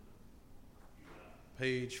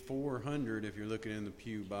page 400 if you're looking in the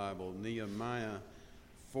Pew Bible. Nehemiah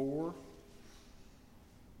 4,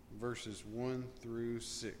 verses 1 through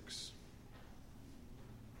 6.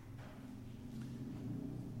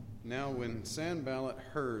 Now when Sanballat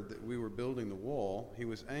heard that we were building the wall, he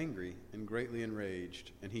was angry and greatly enraged,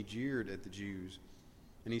 and he jeered at the Jews.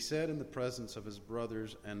 And he said in the presence of his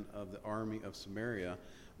brothers and of the army of Samaria,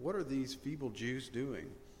 "What are these feeble Jews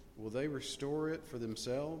doing? Will they restore it for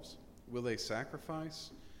themselves? Will they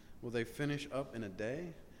sacrifice? Will they finish up in a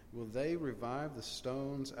day? Will they revive the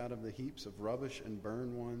stones out of the heaps of rubbish and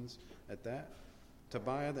burn ones at that?"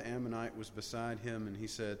 Tobiah the Ammonite was beside him, and he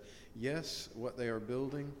said, "Yes, what they are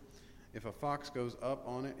building. If a fox goes up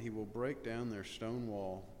on it, he will break down their stone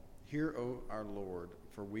wall. Hear, O our Lord,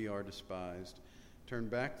 for we are despised. Turn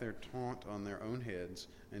back their taunt on their own heads,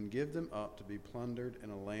 and give them up to be plundered in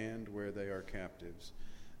a land where they are captives.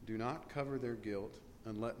 Do not cover their guilt,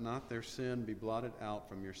 and let not their sin be blotted out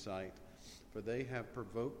from your sight. For they have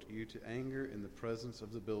provoked you to anger in the presence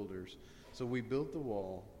of the builders. So we built the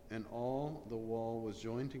wall, and all the wall was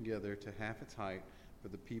joined together to half its height, for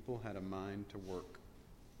the people had a mind to work."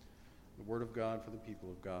 The word of God for the people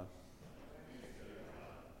of God.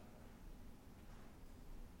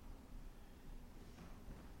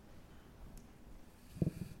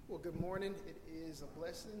 Well, good morning. It is a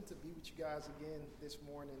blessing to be with you guys again this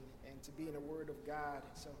morning and to be in the Word of God.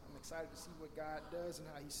 So I'm excited to see what God does and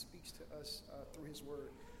how He speaks to us through His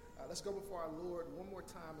Word. Let's go before our Lord one more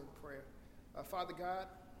time in prayer. Father God,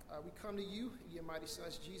 we come to you in your mighty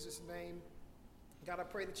Son's Jesus' name. God, I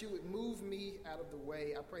pray that you would move me out of the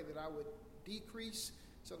way. I pray that I would decrease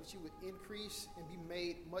so that you would increase and be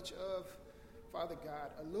made much of. Father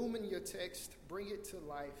God, illumine your text, bring it to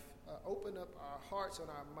life, open up our hearts and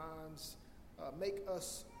our minds, make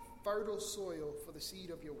us fertile soil for the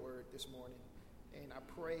seed of your word this morning. And I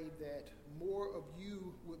pray that more of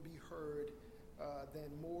you would be heard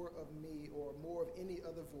than more of me or more of any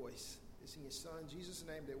other voice. It's in your Son, Jesus'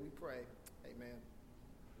 name, that we pray. Amen.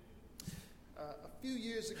 A few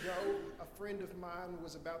years ago, a friend of mine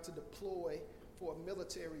was about to deploy for a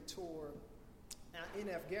military tour in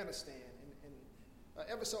Afghanistan. And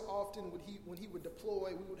ever so often, when he would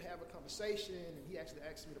deploy, we would have a conversation, and he actually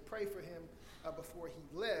asked me to pray for him before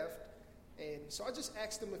he left. And so I just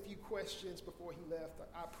asked him a few questions before he left.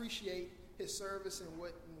 I appreciate his service and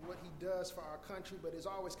what he does for our country, but it's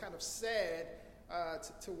always kind of sad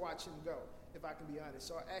to watch him go, if I can be honest.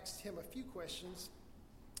 So I asked him a few questions.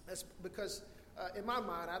 That's because in my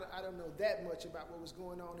mind, I don't know that much about what was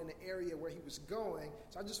going on in the area where he was going.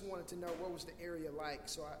 So I just wanted to know what was the area like.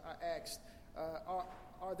 So I asked,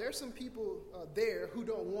 are there some people there who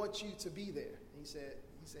don't want you to be there? He said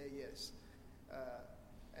yes.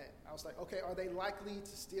 And I was like, okay, are they likely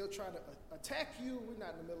to still try to attack you? We're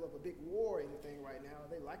not in the middle of a big war or anything right now. Are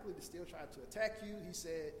they likely to still try to attack you? He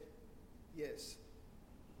said yes.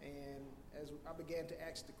 And as I began to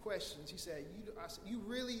ask the questions, he said, I said, "You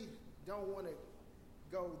really don't want to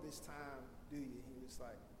go this time, do you?" He was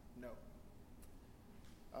like, "No."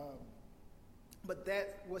 But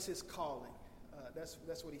that was his calling.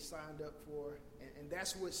 That's what he signed up for, and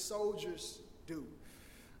that's what soldiers do.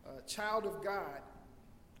 Child of God,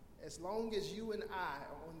 as long as you and I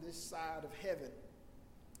are on this side of heaven,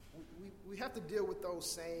 we have to deal with those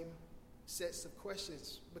same sets of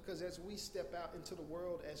questions, because as we step out into the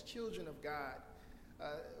world as children of God,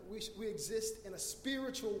 we exist in a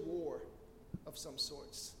spiritual war of some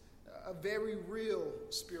sorts, a very real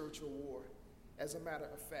spiritual war, as a matter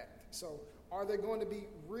of fact. So are there going to be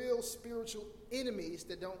real spiritual enemies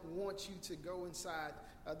that don't want you to go inside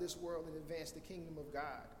this world and advance the kingdom of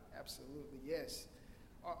God? Absolutely, yes.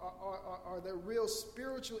 Are there real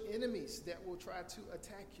spiritual enemies that will try to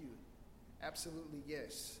attack you? Absolutely,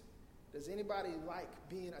 yes. Does anybody like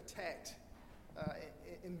being attacked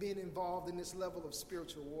and being involved in this level of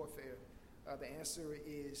spiritual warfare? The answer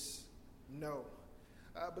is no.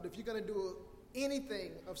 But if you're going to do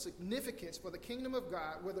anything of significance for the kingdom of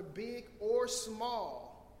God, whether big or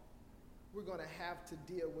small, we're going to have to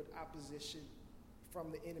deal with opposition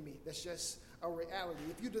from the enemy. That's just a reality.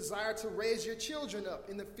 If you desire to raise your children up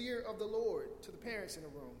in the fear of the Lord, to the parents in the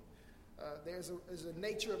room, there's a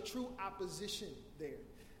nature of true opposition there.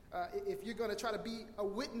 If you're going to try to be a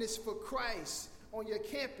witness for Christ on your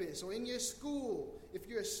campus or in your school, if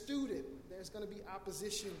you're a student, there's going to be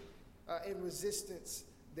opposition and resistance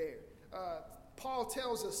there. Paul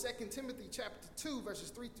tells us, 2 Timothy chapter 2, verses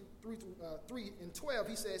 3 and 12,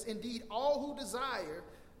 he says, "Indeed, all who desire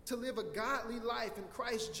to live a godly life in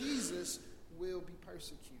Christ Jesus will be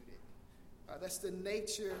persecuted." That's the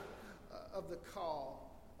nature of the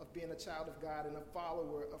call of being a child of God and a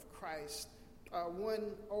follower of Christ.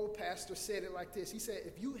 One old pastor said it like this. He said,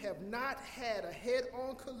 if you have not had a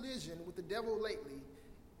head-on collision with the devil lately,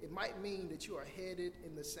 it might mean that you are headed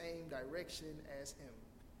in the same direction as him.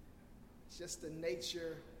 It's just the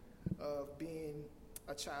nature of being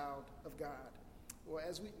a child of God. Well,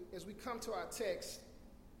 as we come to our text,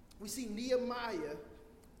 we see Nehemiah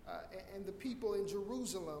and the people in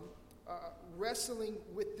Jerusalem wrestling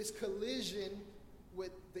with this collision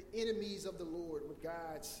with the enemies of the Lord, with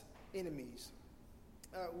God's enemies.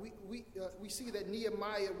 We see that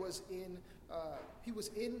Nehemiah was in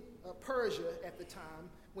Persia at the time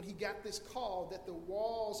when he got this call that the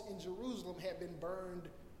walls in Jerusalem had been burned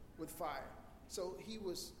with fire. So he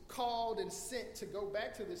was called and sent to go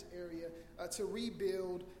back to this area to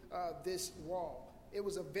rebuild this wall. It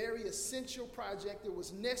was a very essential project. It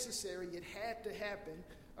was necessary. It had to happen.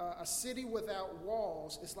 A city without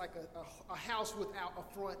walls is like a house without a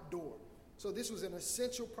front door. So this was an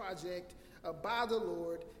essential project by the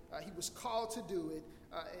Lord. He was called to do it.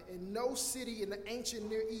 And no city in the ancient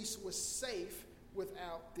Near East was safe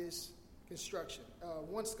without this construction.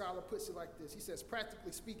 One scholar puts it like this. He says,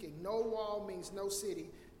 practically speaking, no wall means no city.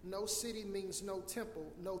 No city means no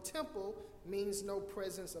temple. No temple means no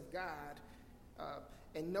presence of God.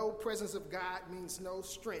 And no presence of God means no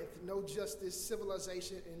strength, no justice,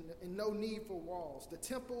 civilization, and no need for walls. The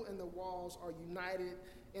temple and the walls are united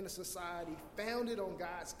in a society founded on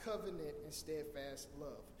God's covenant and steadfast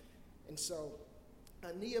love. And so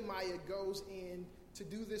Nehemiah goes in to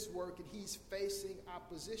do this work, and he's facing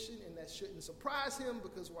opposition, and that shouldn't surprise him,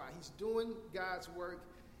 because why? He's doing God's work,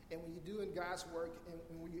 and when you're doing God's work,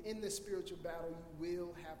 and when you're in this spiritual battle, you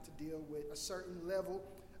will have to deal with a certain level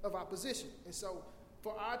of opposition. And so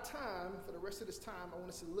for our time, for the rest of this time, I want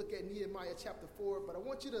us to look at Nehemiah chapter 4, but I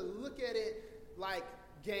want you to look at it like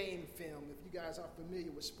game film, if you guys are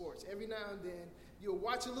familiar with sports. Every now and then, you'll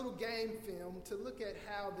watch a little game film to look at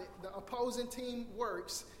how the opposing team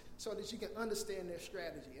works so that you can understand their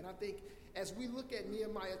strategy. And I think as we look at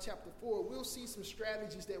Nehemiah chapter 4, we'll see some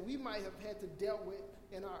strategies that we might have had to deal with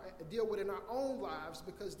in our own lives,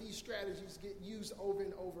 because these strategies get used over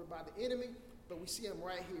and over by the enemy, but we see them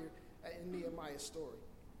right here in Nehemiah's story.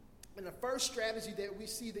 And the first strategy that we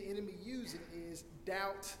see the enemy using is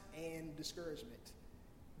doubt and discouragement.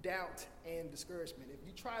 Doubt and discouragement. If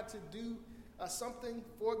you try to do something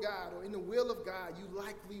for God or in the will of God, you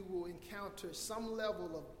likely will encounter some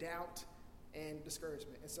level of doubt and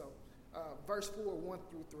discouragement. And so, verse 4, 1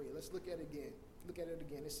 through 3, let's look at it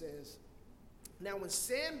again. It says, now when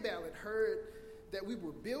Sanballat heard that we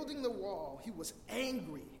were building the wall, he was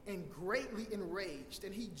angry and greatly enraged,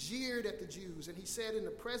 and he jeered at the Jews, and he said in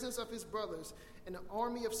the presence of his brothers and the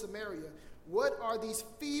army of Samaria, what are these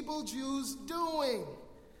feeble Jews doing?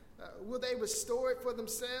 Will they restore it for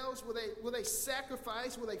themselves? Will they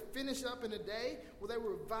sacrifice? Will they finish up in a day? Will they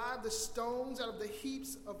revive the stones out of the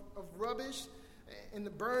heaps of rubbish and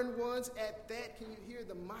the burned ones? At that, can you hear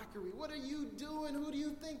the mockery? What are you doing? Who do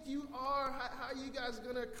you think you are? How are you guys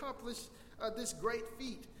going to accomplish this great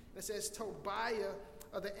feat? It says Tobiah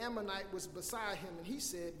the Ammonite was beside him, and he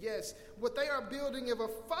said, yes, what they are building, if a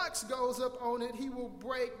fox goes up on it, he will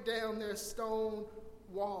break down their stone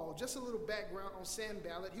wall. Just a little background on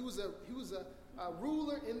Sanballat. He was a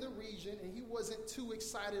ruler in the region, and he wasn't too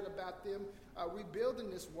excited about them rebuilding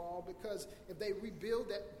this wall, because if they rebuilt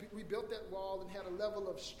that wall and had a level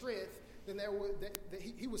of strength, then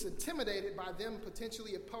he was intimidated by them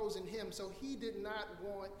potentially opposing him. So he did not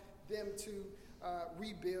want them to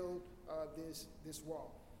rebuild this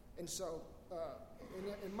wall. And so,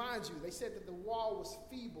 and mind you, they said that the wall was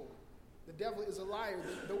feeble. The devil is a liar.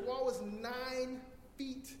 The wall was 9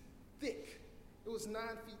 feet thick. It was 9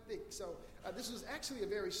 feet thick. So this was actually a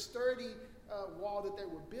very sturdy wall that they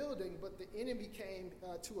were building, but the enemy came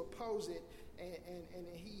to oppose it, and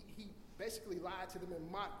he basically lied to them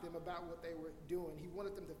and mocked them about what they were doing. He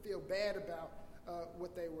wanted them to feel bad about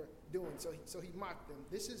what they were doing, so he mocked them.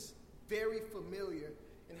 This is very familiar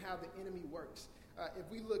in how the enemy works. If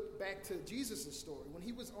we look back to Jesus' story, when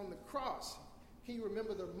he was on the cross, can you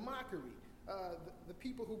remember the mockery? The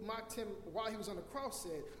people who mocked him while he was on the cross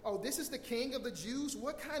said, oh, this is the king of the Jews?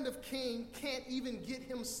 What kind of king can't even get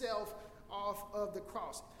himself off of the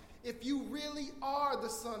cross? If you really are the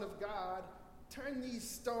Son of God, turn these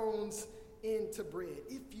stones into bread.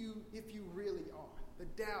 If you really are. The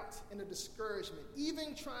doubt and the discouragement,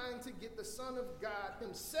 even trying to get the Son of God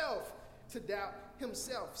himself to doubt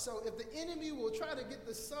himself. So if the enemy will try to get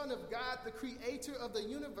the Son of God, the creator of the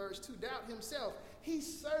universe, to doubt himself, he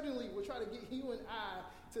certainly will try to get you and I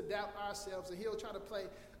to doubt ourselves, and he'll try to play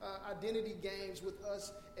identity games with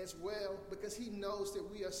us as well, because he knows that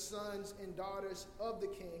we are sons and daughters of the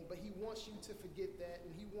King, but he wants you to forget that,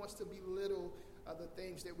 and he wants to belittle the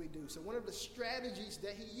things that we do. So one of the strategies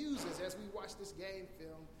that he uses as we watch this game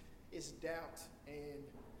film is doubt and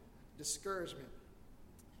discouragement.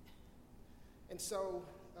 And so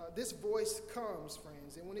this voice comes,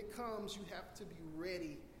 friends, and when it comes, you have to be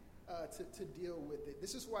ready to deal with it.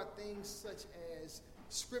 This is why things such as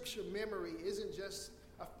scripture memory isn't just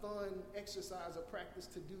a fun exercise or practice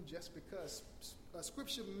to do just because.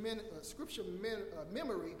 Scripture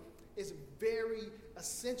memory is very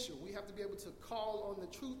essential. We have to be able to call on the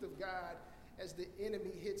truth of God as the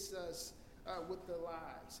enemy hits us with the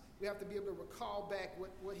lies. We have to be able to recall back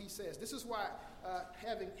what he says. This is why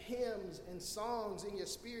having hymns and songs in your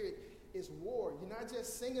spirit is war. You're not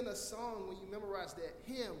just singing a song when you memorize that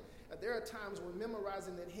hymn. There are times when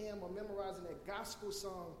memorizing that hymn or memorizing that gospel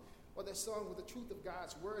song or that song with the truth of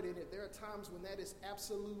God's word in it, there are times when that is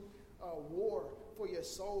absolute war for your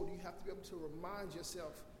soul. You have to be able to remind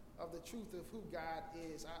yourself of the truth of who God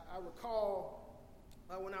is. I recall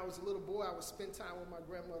when I was a little boy, I would spend time with my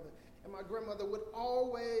grandmother. And my grandmother would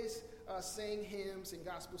always sing hymns and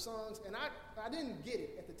gospel songs. And I didn't get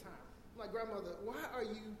it at the time. My grandmother, why are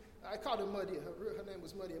you, I called her Mudia. Her name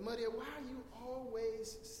was Mudia. Mudia, why are you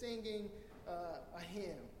always singing a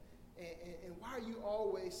hymn? And why are you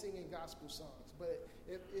always singing gospel songs? But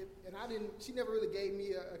she never really gave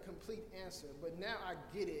me a complete answer. But now I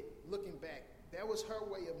get it looking back. That was her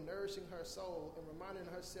way of nourishing her soul and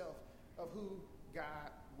reminding herself of who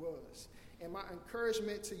God was. And my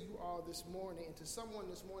encouragement to you all this morning, and to someone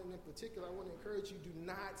this morning in particular, I want to encourage you, do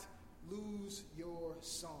not lose your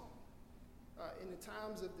song. In the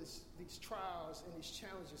times of these trials and these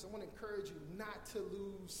challenges, I want to encourage you not to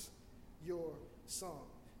lose your song.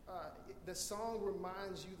 The song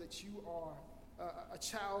reminds you that you are a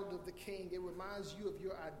child of the King. It reminds you of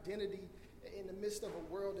your identity in the midst of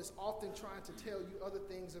a world that's often trying to tell you other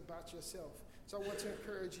things about yourself. So I want to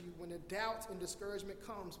encourage you, when the doubt and discouragement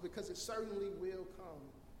comes, because it certainly will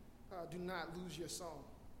come, do not lose your song.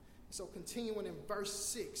 So continuing in verse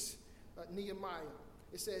 6, Nehemiah,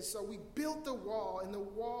 it says, so we built the wall, and the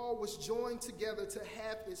wall was joined together to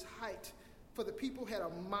have its height, for the people had a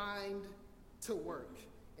mind to work.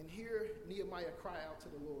 And here Nehemiah cry out to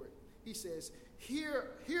the Lord. He says, hear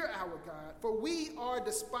our God, for we are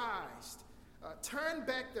despised. Turn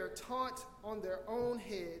back their taunt on their own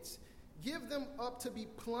heads. Give them up to be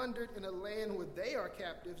plundered in a land where they are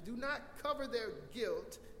captives. Do not cover their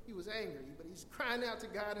guilt. He was angry, but he's crying out to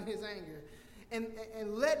God in his anger. And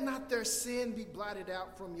let not their sin be blotted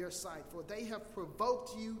out from your sight, for they have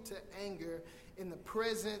provoked you to anger in the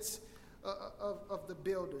presence of the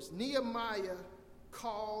builders. Nehemiah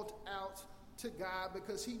called out to God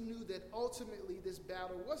because he knew that ultimately this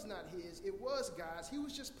battle was not his, it was God's. He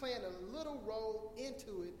was just playing a little role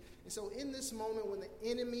into it. And so in this moment when the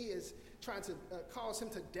enemy is trying to cause him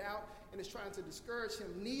to doubt and is trying to discourage him,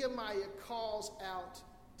 Nehemiah calls out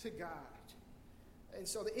to God. And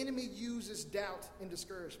so the enemy uses doubt and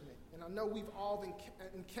discouragement. And I know we've all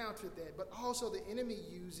encountered that, but also the enemy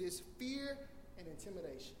uses fear and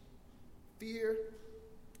intimidation. Fear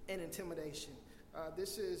and intimidation.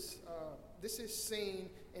 This is seen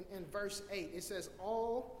in verse 8. It says,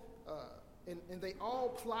 and they all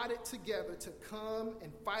plotted together to come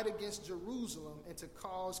and fight against Jerusalem and to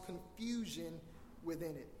cause confusion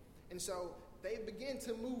within it. And so they begin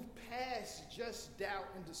to move past just doubt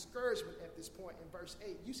and discouragement at this point in verse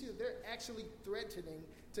 8. You see that they're actually threatening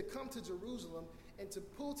to come to Jerusalem and to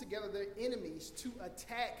pull together their enemies to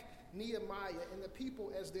attack Nehemiah and the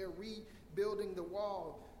people as they're rebuilding the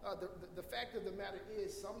wall. The fact of the matter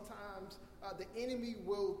is sometimes the enemy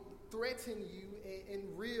will threaten you in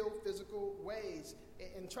real physical ways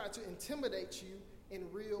and try to intimidate you in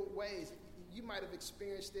real ways. You might have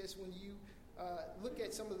experienced this when you look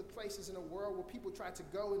at some of the places in the world where people try to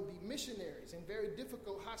go and be missionaries in very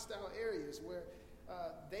difficult, hostile areas where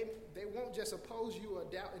they won't just oppose you or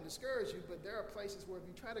doubt and discourage you, but there are places where if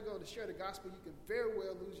you try to go to share the gospel, you could very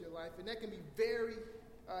well lose your life, and that can be very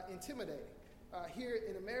intimidating. Here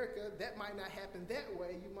in America, that might not happen that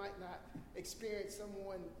way. You might not experience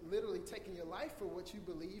someone literally taking your life for what you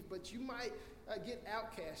believe, but you might get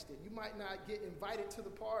outcasted. You might not get invited to the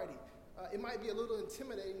party. It might be a little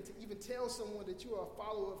intimidating to even tell someone that you are a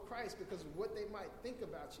follower of Christ because of what they might think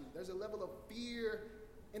about you. There's a level of fear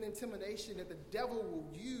and intimidation that the devil will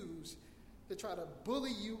use to try to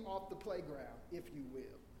bully you off the playground, if you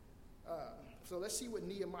will. So let's see what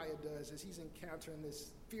Nehemiah does as he's encountering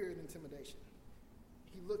this fear and intimidation.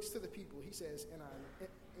 He looks to the people. He says,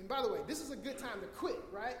 and by the way, this is a good time to quit,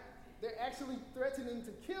 right? they're actually threatening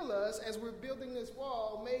to kill us as we're building this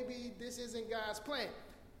wall. Maybe this isn't God's plan.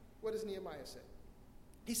 What does Nehemiah say?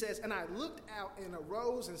 He says, and I looked out and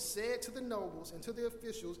arose and said to the nobles and to the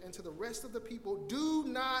officials and to the rest of the people, do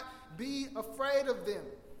not be afraid of them.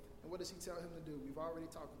 And what does he tell him to do? We've already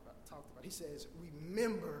talked about. He says,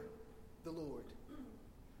 remember the Lord.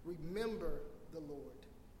 Remember the Lord.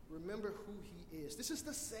 Remember who he is. This is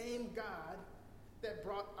the same God that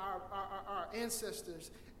brought our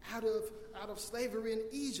ancestors out of slavery in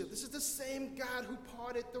Egypt. This is the same God who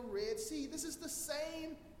parted the Red Sea. This is the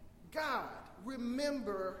same God.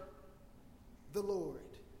 Remember the Lord.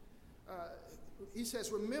 He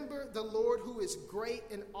says, remember the Lord who is great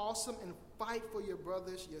and awesome, and fight for your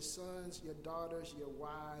brothers, your sons, your daughters, your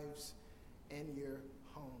wives, and your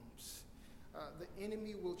homes. The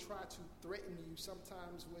enemy will try to threaten you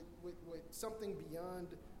sometimes with something beyond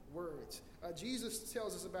words. Jesus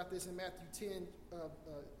tells us about this in Matthew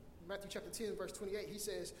chapter 10, verse 28. He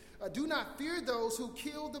says, do not fear those who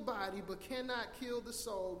kill the body but cannot kill the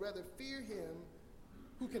soul. Rather, fear him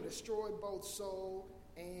who can destroy both soul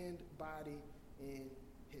and body in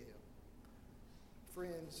hell.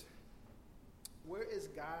 Friends, where is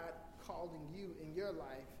God calling you in your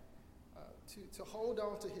life to hold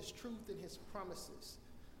on to his truth and his promises?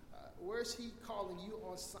 Where is he calling you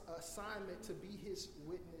on assignment to be his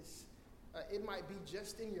witness? It might be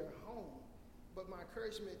just in your home, but my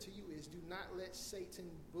encouragement to you is do not let Satan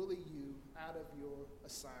bully you out of your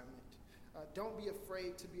assignment. Don't be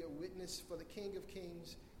afraid to be a witness for the King of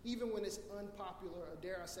Kings, even when it's unpopular, or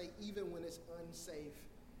dare I say, even when it's unsafe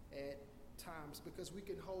at times, because we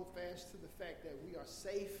can hold fast to the fact that we are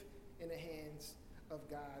safe in the hands of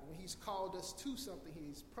God. When he's called us to something,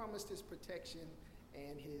 he's promised his protection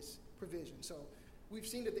and his provision. So we've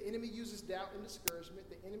seen that the enemy uses doubt and discouragement.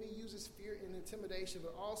 The enemy uses fear and intimidation,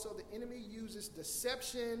 but also the enemy uses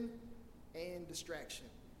deception and distraction.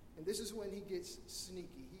 And this is when he gets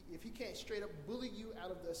sneaky. If he can't straight up bully you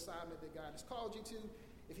out of the assignment that God has called you to,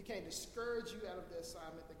 if he can't discourage you out of the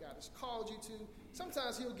assignment that God has called you to,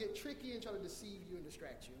 sometimes he'll get tricky and try to deceive you and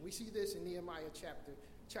distract you. And we see this in Nehemiah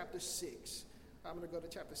chapter 6. I'm going to go to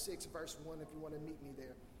chapter 6, verse 1, if you want to meet me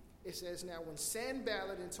there. It says, now when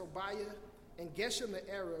Sanballat and Tobiah and Geshem the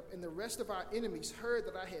Arab and the rest of our enemies heard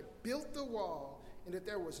that I had built the wall and that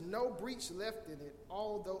there was no breach left in it,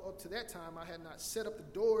 although up to that time I had not set up the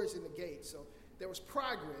doors and the gates. So there was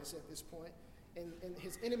progress at this point, and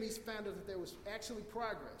his enemies found out that there was actually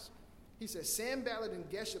progress. He says, Sanballat and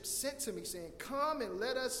Geshem sent to me saying, come and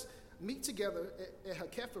let us meet together at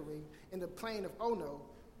Hakepharim in the plain of Ono,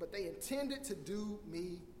 but they intended to do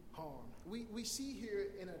me harm. We see here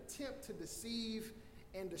an attempt to deceive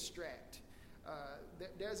and distract.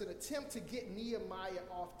 There's an attempt to get Nehemiah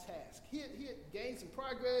off task. He had gained some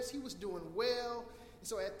progress. He was doing well. And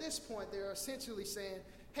so at this point, they're essentially saying,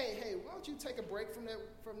 hey, why don't you take a break from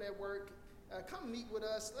that work? Come meet with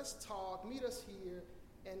us. Let's talk. Meet us here.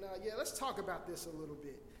 And let's talk about this a little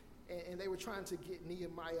bit. And they were trying to get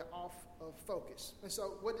Nehemiah off of focus. And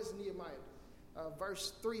so what does Nehemiah do?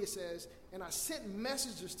 Verse 3, it says, and I sent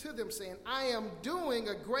messengers to them saying, I am doing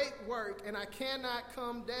a great work and I cannot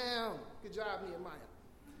come down. Good job, Nehemiah.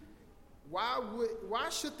 Why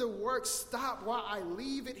should the work stop while I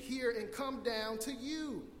leave it here and come down to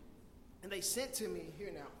you? And they sent to me,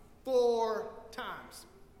 here now, 4 times.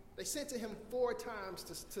 They sent to him 4 times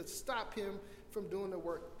to stop him from doing the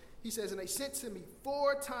work. He says, and they sent to me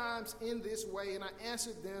 4 times in this way, and I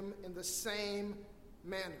answered them in the same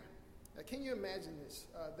manner. Now, can you imagine this?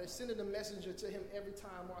 They're sending a messenger to him every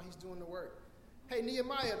time while he's doing the work. Hey,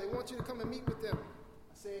 Nehemiah, they want you to come and meet with them.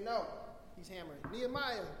 I say, no. He's hammering.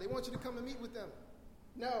 Nehemiah, they want you to come and meet with them.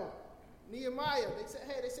 No. Nehemiah,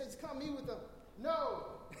 they said to come meet with them. No.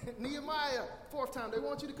 Nehemiah, 4th time, they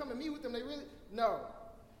want you to come and meet with them. They really, no.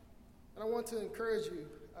 And I want to encourage you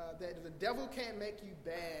that if the devil can't make you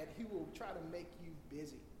bad, he will try to make you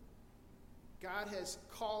busy. God has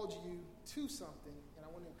called you to something, and I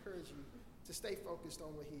want to encourage you to stay focused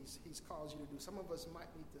on what he's called you to do. Some of us might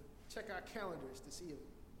need to check our calendars to see if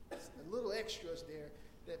a little extras there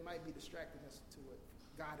that might be distracting us to what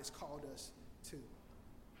God has called us to.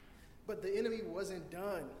 But the enemy wasn't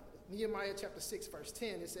done. Nehemiah chapter 6, verse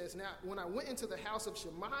 10, it says, now when I went into the house of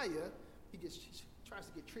Shemaiah, he tries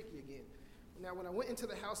to get tricky again. Now when I went into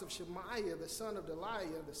the house of Shemaiah, the son of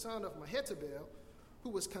Delaiah, the son of Mehetabel, who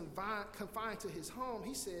was confined to his home,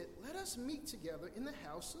 he said, let us meet together in the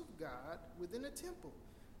house of God within the temple.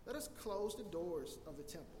 Let us close the doors of the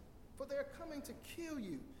temple, for they are coming to kill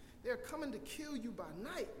you. They are coming to kill you by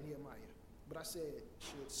night, Nehemiah. But I said,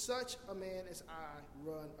 should such a man as I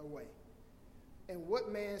run away? And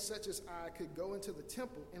what man such as I could go into the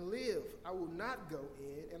temple and live? I will not go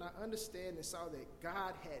in. And I understand and saw that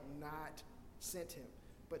God had not sent him,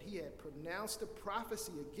 but he had pronounced a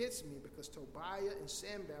prophecy against me, because Tobiah and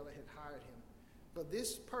Sanballat had hired him. For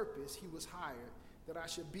this purpose he was hired, that I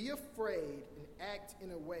should be afraid and act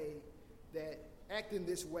in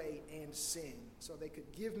this way and sin, so they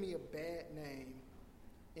could give me a bad name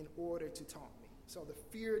in order to taunt me. So the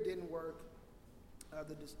fear didn't work.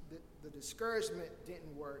 The discouragement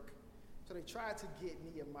didn't work. So they tried to get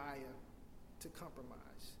Nehemiah to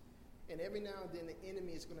compromise. And every now and then the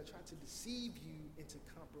enemy is going to try to deceive you into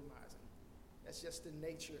compromising. That's just the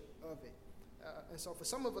nature of it. And so for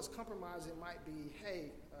some of us, compromising might be,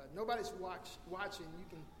 hey, nobody's watching. You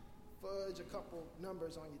can fudge a couple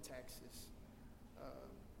numbers on your taxes.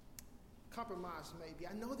 Compromise maybe.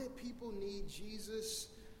 I know that people need Jesus,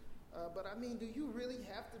 but I mean, do you really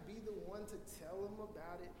have to be the one to tell them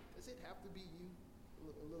about it? Does it have to be you?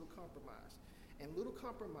 A little compromise. And little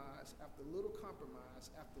compromise after little compromise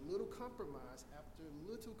after little compromise after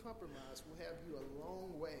little compromise will have you a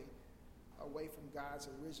long way away from God's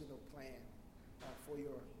original plan for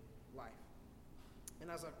your life. And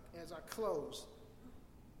as I close,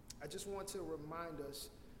 I just want to remind us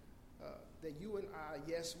that you and I,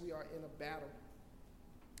 yes, we are in a battle,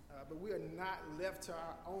 but we are not left to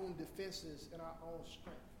our own defenses and our own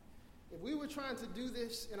strength. If we were trying to do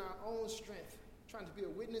this in our own strength, trying to be a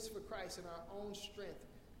witness for Christ in our own strength,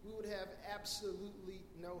 we would have absolutely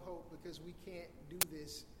no hope, because we can't do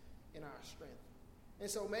this in our strength. And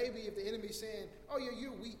so maybe if the enemy's saying, oh,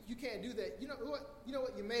 you're weak, you can't do that, you know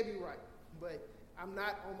what, you may be right, but I'm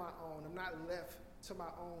not on my own. I'm not left to my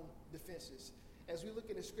own defenses. As we look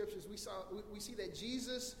in the scriptures, we see that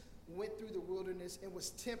Jesus went through the wilderness and was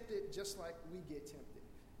tempted just like we get tempted.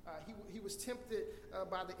 He was tempted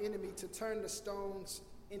by the enemy to turn the stones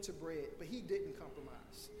into bread, but he didn't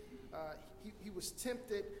compromise. He was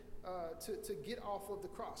tempted to get off of the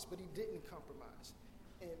cross, but he didn't compromise.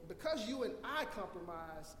 And because you and I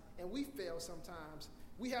compromise and we fail sometimes,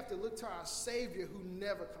 we have to look to our Savior who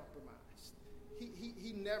never compromised.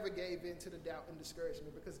 He never gave in to the doubt and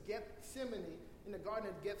discouragement, because Gethsemane, in the Garden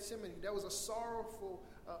of Gethsemane, that was a sorrowful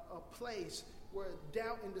place where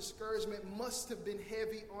doubt and discouragement must have been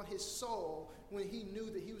heavy on his soul when he knew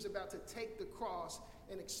that he was about to take the cross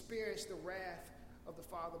and experience the wrath of the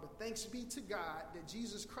Father. But thanks be to God that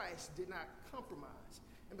Jesus Christ did not compromise.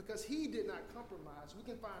 And because he did not compromise, we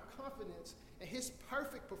can find confidence in his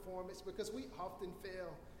perfect performance, because we often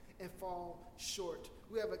fail and fall short.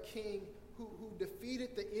 We have a king who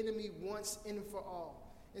defeated the enemy once and for all.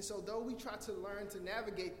 And so though we try to learn to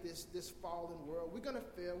navigate this fallen world, we're going to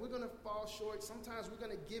fail. We're going to fall short. Sometimes we're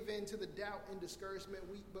going to give in to the doubt and discouragement.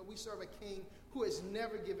 But we serve a king who has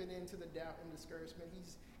never given in to the doubt and discouragement.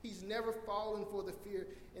 He's never fallen for the fear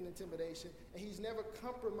and intimidation. And he's never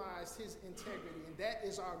compromised his integrity. And that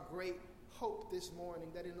is our great hope this morning,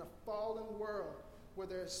 that in a fallen world where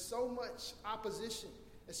there's so much opposition,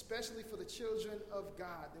 especially for the children of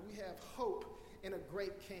God, that we have hope in a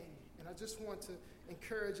great king. And I just want to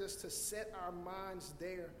encourage us to set our minds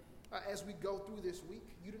there as we go through this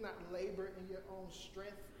week. You do not labor in your own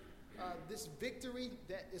strength. This victory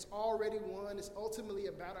that is already won is ultimately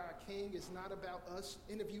about our King. It's not about us.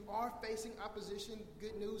 And if you are facing opposition,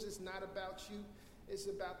 good news, it's not about you. It's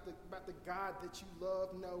about the God that you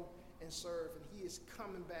love, know, and serve. And he is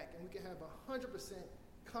coming back. And we can have 100%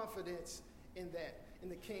 confidence in that, in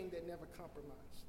the King that never compromised.